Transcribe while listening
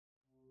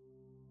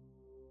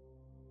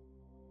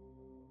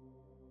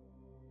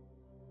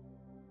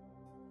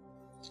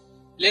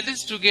Let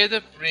us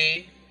together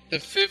pray the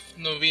fifth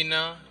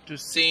novena to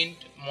Saint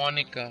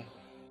Monica.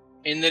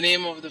 In the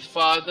name of the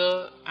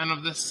Father, and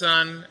of the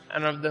Son,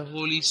 and of the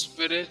Holy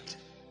Spirit.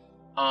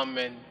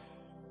 Amen.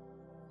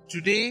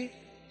 Today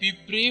we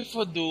pray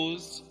for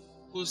those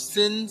whose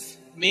sins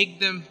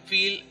make them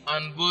feel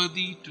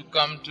unworthy to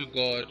come to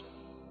God.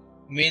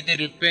 May they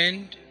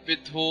repent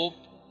with hope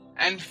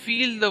and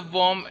feel the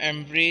warm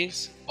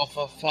embrace of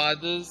our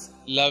Father's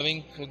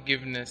loving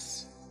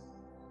forgiveness.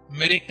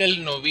 Miracle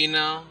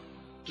Novena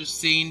to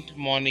Saint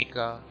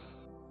Monica,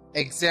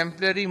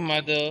 exemplary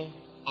mother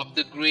of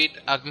the great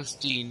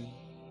Augustine.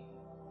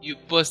 You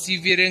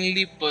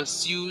perseveringly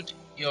pursued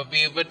your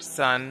wayward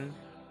son,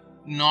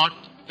 not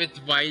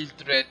with wild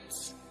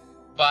threats,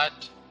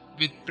 but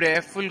with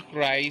prayerful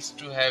cries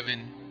to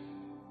heaven.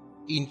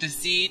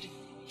 Intercede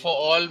for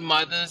all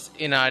mothers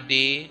in our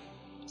day,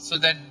 so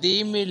that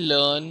they may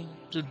learn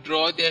to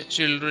draw their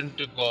children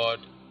to God.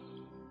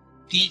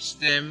 Teach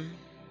them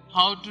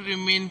how to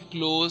remain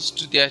close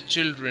to their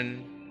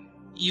children,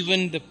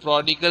 even the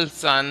prodigal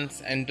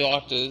sons and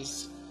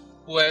daughters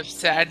who have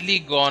sadly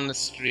gone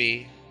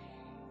astray.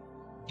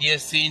 Dear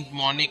Saint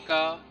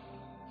Monica,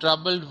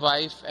 troubled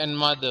wife and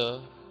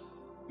mother,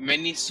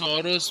 many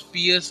sorrows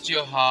pierced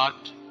your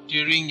heart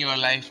during your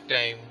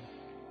lifetime.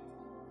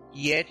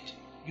 Yet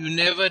you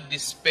never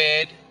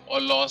despaired or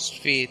lost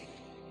faith.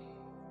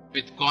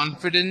 With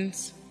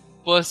confidence,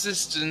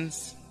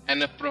 persistence,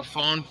 and a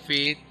profound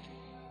faith,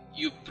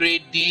 you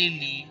prayed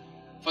daily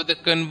for the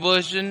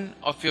conversion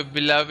of your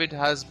beloved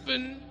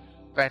husband,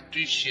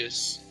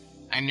 Patricius,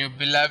 and your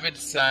beloved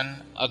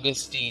son,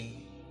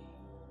 Augustine.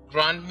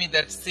 Grant me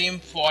that same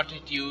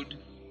fortitude,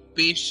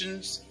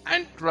 patience,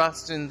 and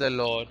trust in the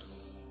Lord.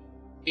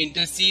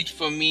 Intercede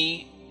for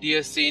me,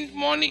 dear Saint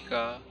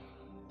Monica,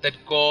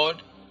 that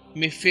God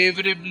may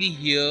favorably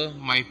hear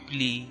my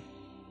plea.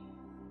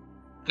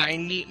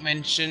 Kindly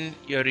mention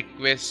your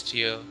request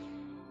here.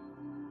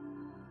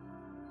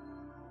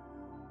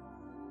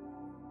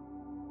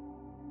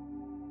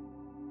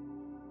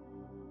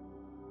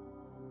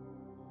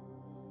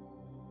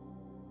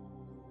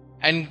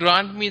 And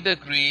grant me the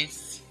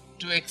grace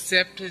to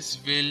accept His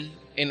will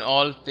in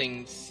all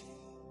things,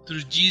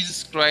 through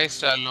Jesus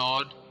Christ our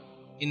Lord,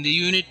 in the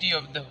unity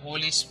of the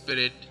Holy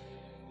Spirit,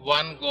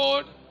 one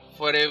God,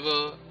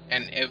 forever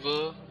and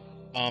ever.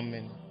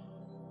 Amen.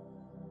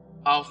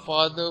 Our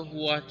Father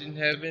who art in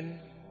heaven,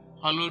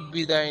 hallowed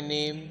be thy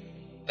name.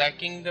 Thy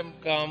kingdom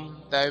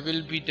come, thy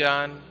will be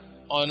done,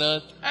 on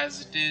earth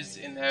as it is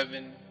in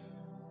heaven.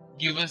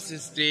 Give us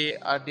this day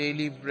our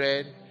daily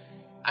bread,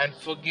 and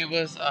forgive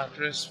us our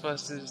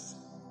trespasses,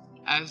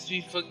 as we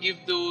forgive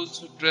those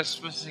who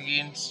trespass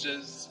against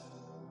us.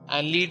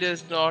 And lead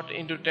us not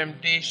into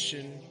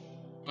temptation,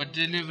 but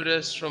deliver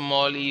us from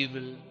all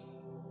evil.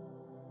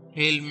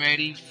 Hail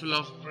Mary, full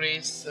of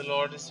grace, the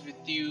Lord is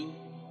with you.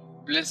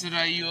 Blessed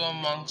are you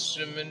amongst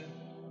women,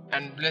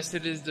 and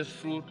blessed is the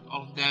fruit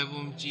of thy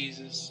womb,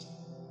 Jesus.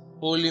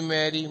 Holy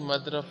Mary,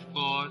 Mother of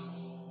God,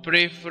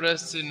 pray for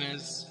us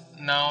sinners,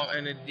 now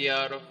and at the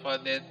hour of our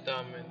death.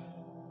 Amen.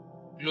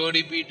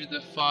 Glory be to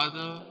the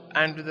Father,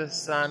 and to the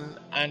Son,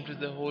 and to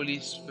the Holy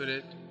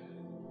Spirit,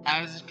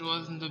 as it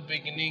was in the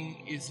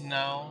beginning, is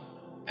now,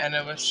 and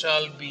ever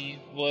shall be,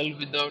 world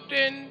without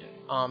end.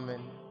 Amen.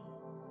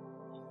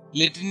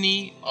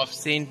 Litany of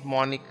Saint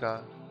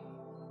Monica.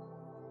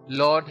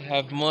 Lord,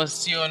 have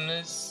mercy on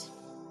us.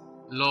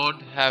 Lord,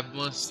 have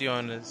mercy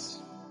on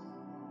us.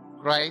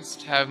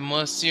 Christ, have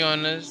mercy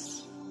on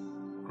us.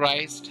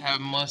 Christ, have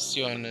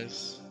mercy on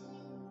us.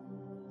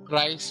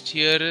 Christ,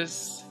 hear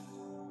us.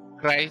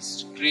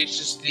 Christ,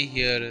 graciously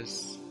hear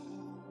us.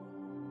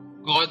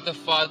 God the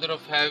Father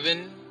of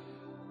heaven,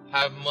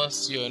 have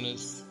mercy on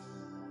us.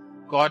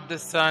 God the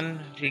Son,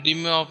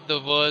 Redeemer of the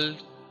world,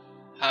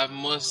 have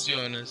mercy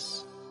on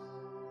us.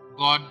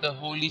 God the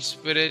Holy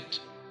Spirit,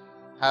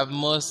 have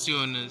mercy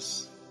on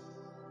us.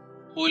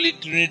 Holy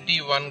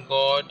Trinity, one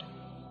God,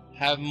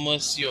 have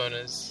mercy on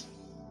us.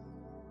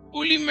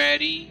 Holy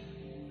Mary,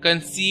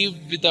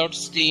 conceived without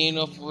stain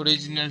of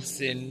original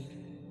sin,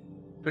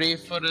 pray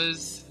for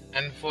us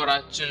and for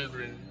our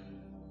children.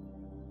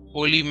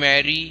 Holy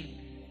Mary,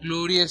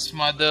 glorious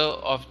Mother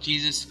of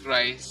Jesus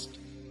Christ,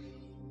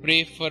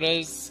 pray for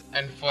us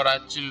and for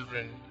our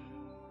children.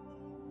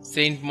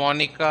 Saint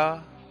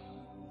Monica,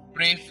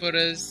 pray for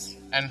us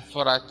and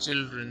for our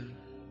children.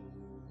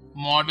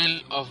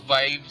 Model of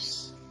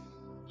wives,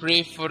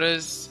 pray for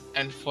us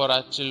and for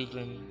our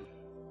children.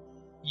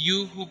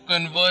 You who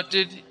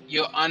converted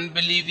your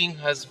unbelieving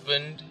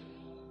husband,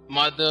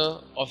 Mother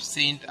of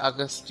Saint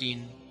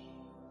Augustine,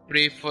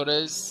 pray for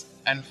us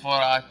and for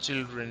our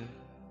children.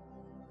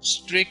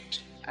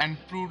 Strict and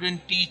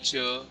prudent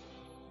teacher,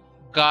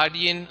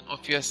 guardian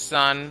of your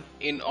Son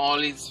in all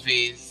his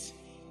ways,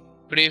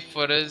 pray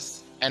for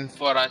us and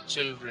for our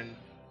children.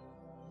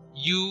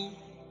 You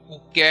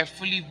who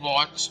carefully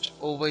watched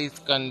over his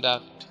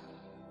conduct,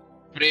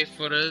 pray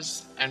for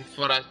us and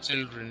for our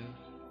children.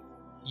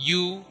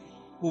 You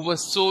who were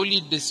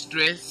sorely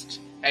distressed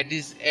at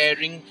his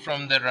erring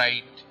from the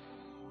right,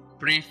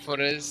 pray for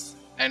us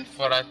and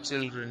for our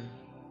children.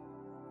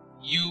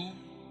 You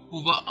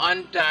who were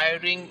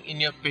untiring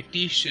in your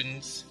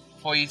petitions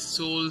for his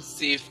soul's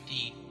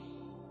safety,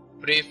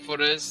 pray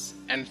for us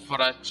and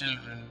for our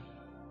children.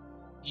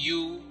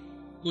 You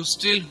who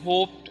still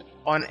hoped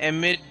on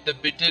amid the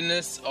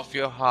bitterness of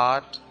your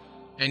heart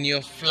and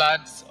your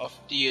floods of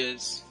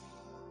tears,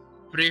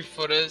 pray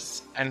for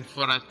us and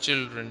for our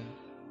children.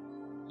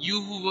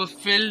 You who were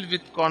filled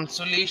with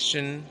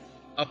consolation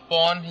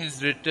upon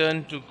his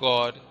return to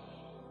God,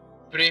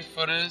 pray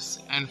for us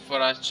and for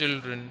our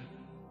children.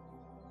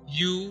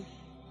 You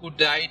who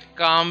died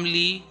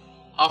calmly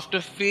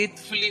after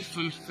faithfully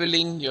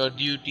fulfilling your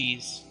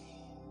duties,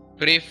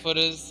 pray for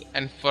us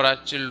and for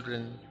our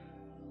children.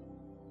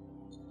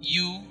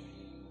 You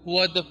who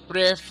are the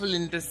prayerful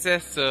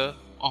intercessor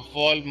of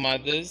all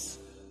mothers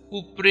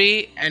who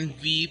pray and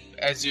weep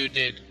as you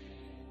did,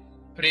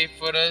 pray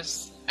for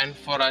us and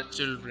for our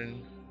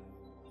children.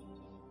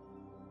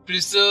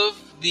 Preserve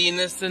the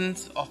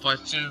innocence of our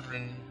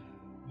children,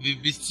 we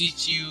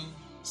beseech you,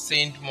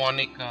 Saint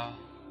Monica.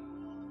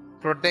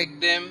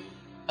 Protect them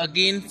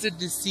against the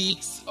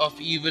deceits of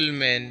evil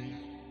men,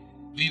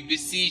 we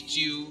beseech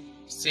you,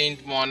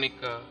 Saint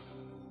Monica.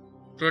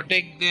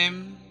 Protect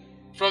them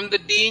from the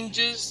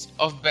dangers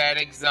of bad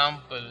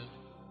example,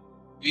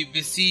 we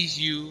beseech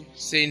you,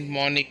 Saint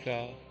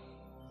Monica.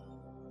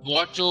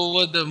 Watch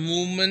over the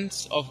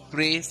movements of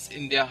grace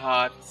in their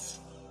hearts.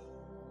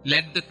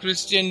 Let the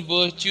Christian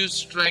virtues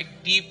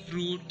strike deep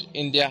root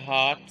in their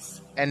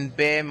hearts and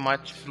bear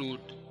much fruit.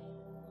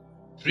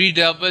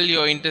 Redouble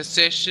your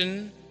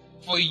intercession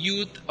for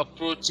youth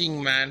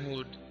approaching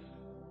manhood.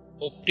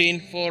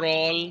 Obtain for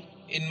all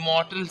in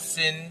mortal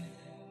sin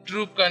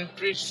true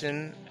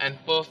contrition and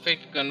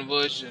perfect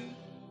conversion.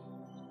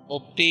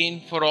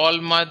 Obtain for all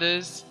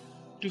mothers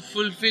to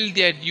fulfill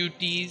their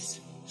duties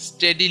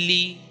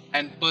steadily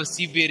and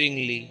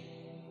perseveringly.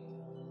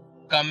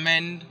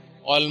 Commend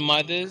all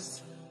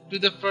mothers to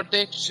the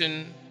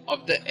protection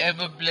of the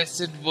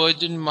ever-blessed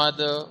Virgin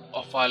Mother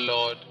of our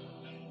Lord.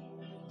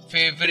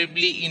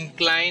 Favorably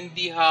incline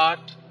the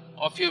heart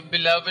of your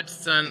beloved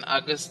son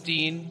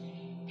Augustine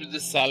to the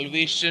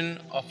salvation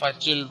of our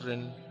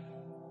children.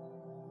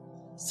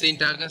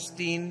 Saint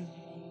Augustine,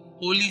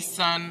 holy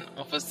son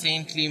of a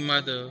saintly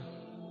mother,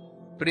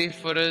 pray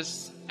for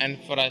us and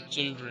for our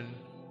children.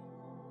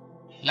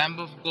 Lamb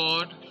of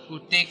God, who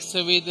takes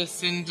away the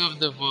sins of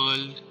the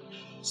world,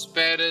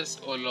 spare us,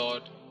 O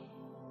Lord.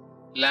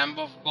 Lamb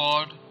of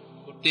God,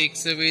 who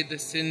takes away the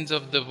sins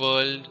of the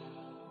world,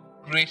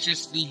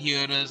 graciously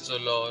hear us, O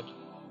Lord.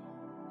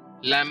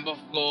 Lamb of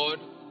God,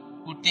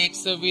 who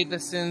takes away the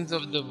sins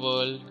of the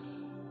world,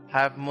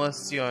 have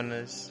mercy on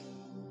us.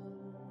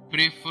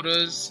 Pray for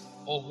us,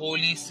 O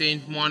holy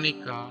Saint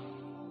Monica,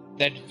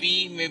 that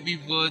we may be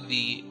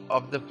worthy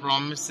of the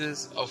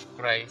promises of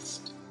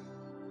Christ.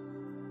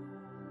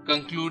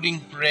 Concluding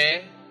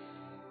prayer.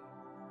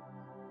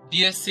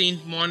 Dear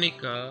Saint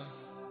Monica,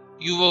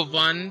 you were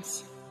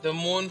once the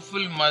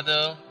mournful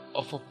mother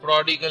of a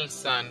prodigal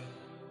son.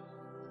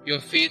 Your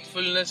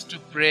faithfulness to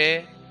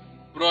prayer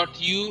brought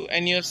you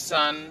and your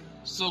son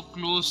so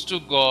close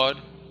to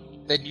God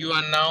that you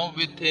are now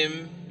with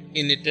him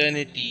in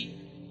eternity.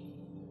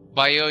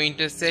 By your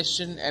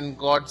intercession and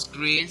God's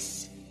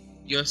grace,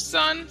 your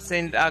son,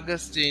 Saint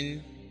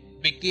Augustine,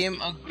 became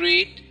a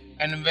great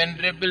and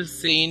venerable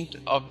saint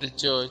of the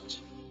Church.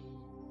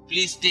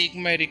 Please take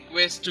my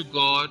request to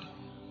God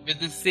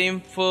with the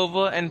same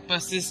fervor and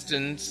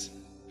persistence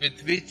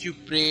with which you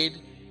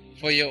prayed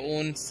for your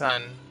own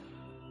son.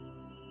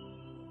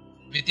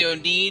 With your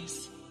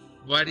needs,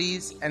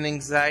 worries, and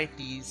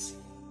anxieties,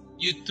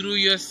 you threw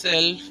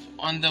yourself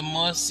on the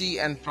mercy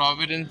and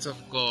providence of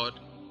God.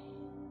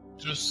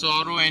 Through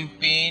sorrow and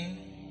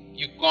pain,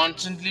 you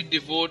constantly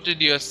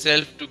devoted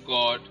yourself to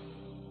God.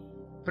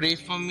 Pray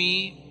for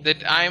me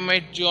that I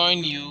might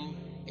join you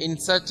in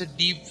such a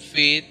deep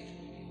faith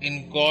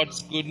in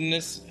God's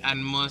goodness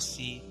and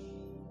mercy.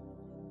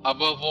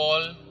 Above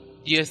all,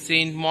 dear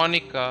Saint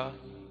Monica,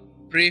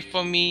 pray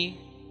for me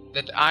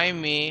that I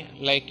may,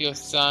 like your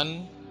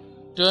son,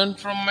 turn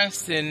from my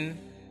sin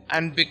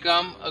and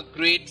become a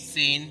great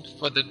saint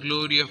for the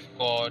glory of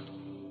God.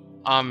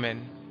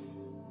 Amen.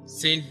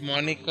 Saint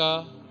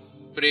Monica,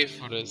 pray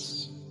for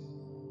us.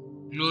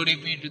 Glory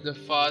be to the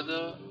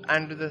Father,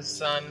 and to the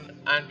Son,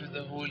 and to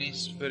the Holy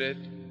Spirit,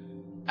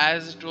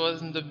 as it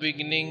was in the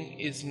beginning,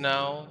 is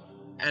now,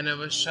 and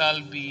ever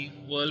shall be,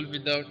 world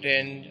without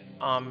end.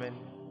 Amen.